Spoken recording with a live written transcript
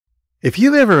If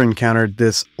you've ever encountered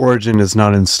this "Origin is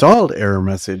not installed" error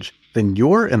message, then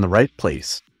you're in the right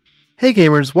place. Hey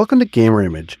gamers, welcome to Gamer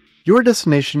Image, your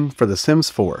destination for The Sims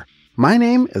 4. My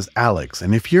name is Alex,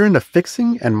 and if you're into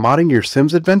fixing and modding your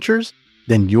Sims adventures,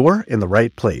 then you're in the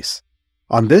right place.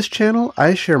 On this channel,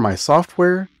 I share my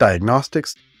software,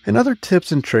 diagnostics, and other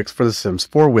tips and tricks for The Sims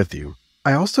 4 with you.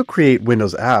 I also create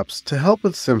Windows apps to help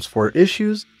with Sims 4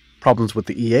 issues, problems with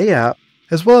the EA app,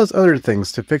 as well as other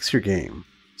things to fix your game.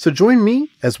 So join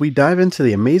me as we dive into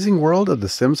the amazing world of The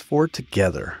Sims 4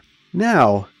 together.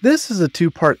 Now, this is a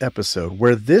two-part episode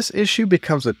where this issue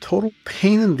becomes a total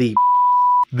pain in the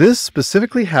This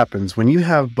specifically happens when you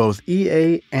have both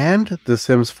EA and The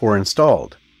Sims 4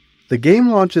 installed. The game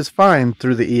launches fine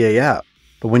through the EA app,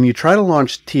 but when you try to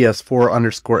launch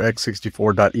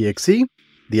ts4_x64.exe,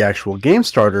 the actual game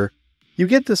starter, you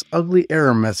get this ugly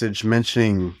error message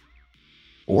mentioning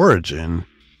Origin.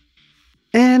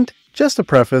 And just a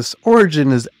preface,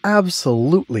 Origin is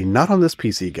absolutely not on this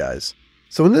PC, guys.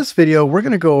 So in this video, we're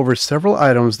going to go over several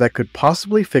items that could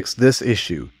possibly fix this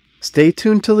issue. Stay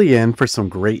tuned till the end for some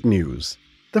great news.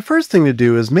 The first thing to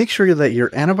do is make sure that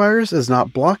your antivirus is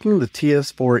not blocking the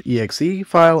ts4.exe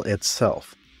file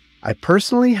itself. I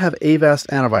personally have Avast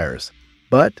Antivirus,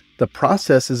 but the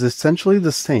process is essentially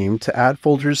the same to add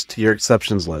folders to your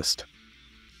exceptions list.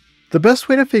 The best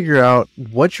way to figure out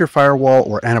what your firewall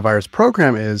or antivirus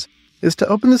program is to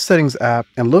open the Settings app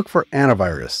and look for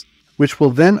Antivirus, which will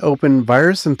then open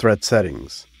Virus and Threat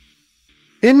Settings.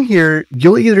 In here,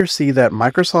 you'll either see that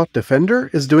Microsoft Defender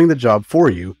is doing the job for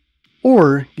you,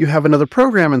 or you have another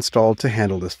program installed to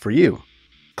handle this for you.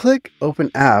 Click Open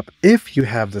App if you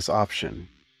have this option.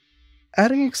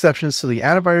 Adding exceptions to the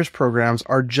antivirus programs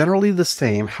are generally the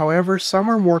same, however, some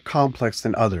are more complex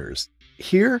than others.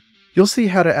 Here, you'll see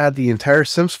how to add the entire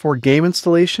Sims 4 game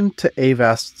installation to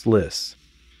Avast's list.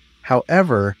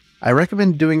 However, I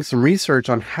recommend doing some research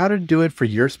on how to do it for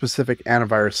your specific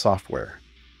antivirus software.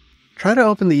 Try to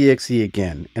open the exe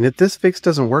again, and if this fix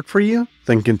doesn't work for you,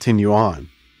 then continue on.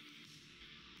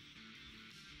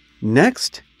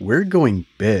 Next, we're going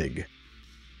big.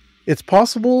 It's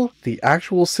possible the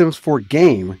actual Sims 4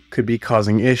 game could be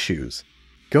causing issues.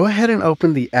 Go ahead and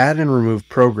open the Add and Remove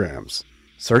programs.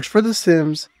 Search for The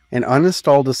Sims and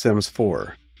uninstall The Sims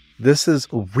 4. This is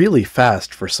really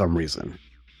fast for some reason.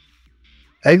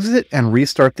 Exit and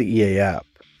restart the EA app.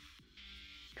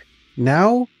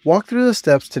 Now, walk through the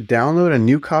steps to download a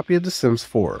new copy of The Sims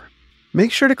 4.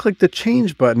 Make sure to click the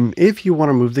Change button if you want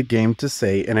to move the game to,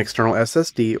 say, an external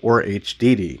SSD or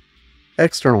HDD,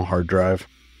 external hard drive.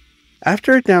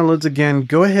 After it downloads again,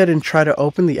 go ahead and try to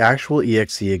open the actual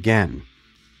exe again.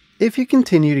 If you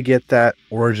continue to get that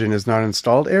Origin is not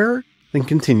installed error, then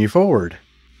continue forward.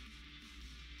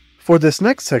 For this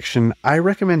next section, I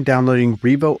recommend downloading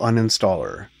Revo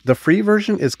Uninstaller. The free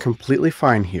version is completely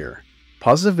fine here.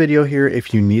 Pause the video here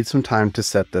if you need some time to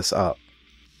set this up.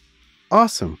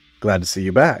 Awesome, glad to see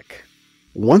you back.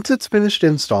 Once it's finished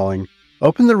installing,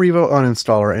 open the Revo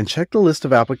Uninstaller and check the list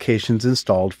of applications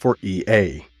installed for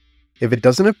EA. If it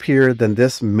doesn't appear, then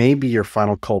this may be your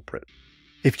final culprit.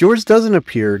 If yours doesn't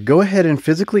appear, go ahead and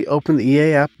physically open the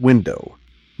EA app window.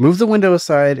 Move the window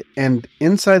aside, and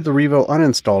inside the Revo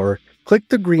Uninstaller, click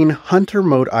the green Hunter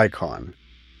Mode icon.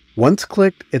 Once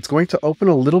clicked, it's going to open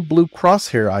a little blue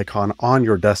crosshair icon on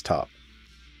your desktop.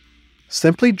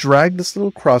 Simply drag this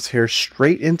little crosshair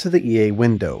straight into the EA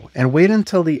window, and wait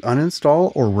until the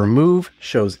Uninstall or Remove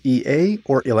shows EA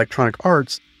or Electronic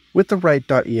Arts with the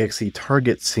right.exe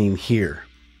target seen here.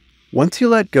 Once you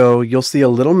let go, you'll see a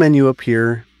little menu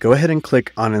appear. Go ahead and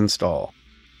click Uninstall.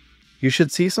 You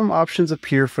should see some options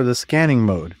appear for the scanning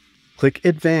mode. Click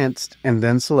Advanced and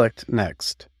then select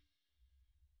Next.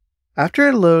 After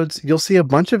it loads, you'll see a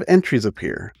bunch of entries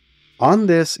appear. On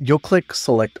this, you'll click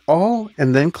Select All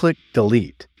and then click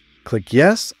Delete. Click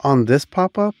Yes on this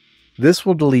pop-up. This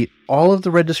will delete all of the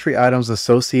registry items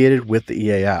associated with the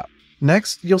EA app.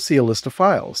 Next, you'll see a list of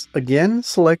files. Again,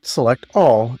 select Select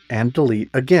All and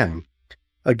Delete again.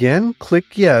 Again,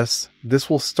 click Yes. This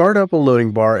will start up a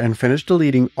loading bar and finish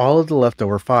deleting all of the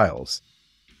leftover files.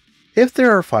 If there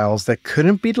are files that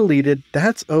couldn't be deleted,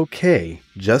 that's okay.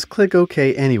 Just click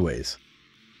OK anyways.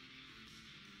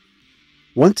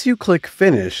 Once you click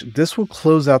Finish, this will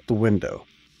close out the window.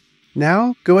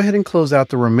 Now, go ahead and close out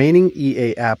the remaining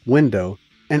EA app window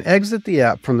and exit the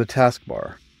app from the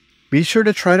taskbar. Be sure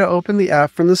to try to open the app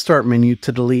from the Start menu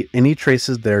to delete any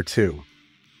traces there too.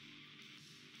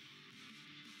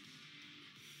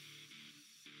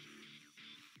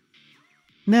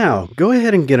 Now, go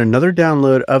ahead and get another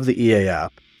download of the EA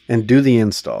app and do the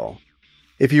install.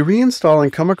 If you reinstall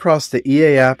and come across the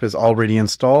EA app is already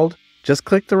installed, just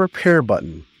click the Repair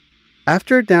button.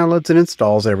 After it downloads and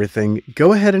installs everything,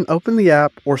 go ahead and open the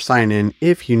app or sign in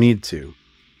if you need to.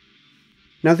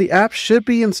 Now the app should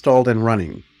be installed and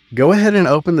running. Go ahead and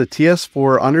open the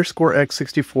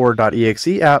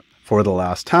ts4_x64.exe app for the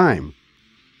last time.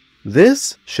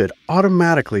 This should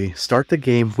automatically start the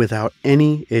game without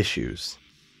any issues.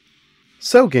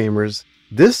 So gamers,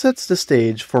 this sets the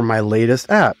stage for my latest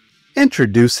app.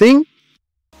 Introducing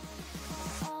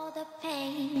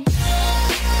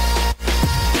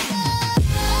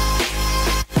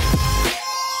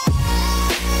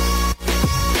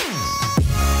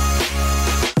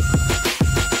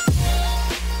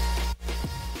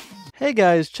Hey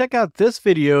guys, check out this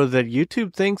video that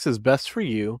YouTube thinks is best for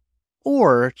you,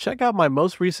 or check out my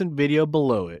most recent video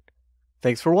below it.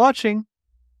 Thanks for watching!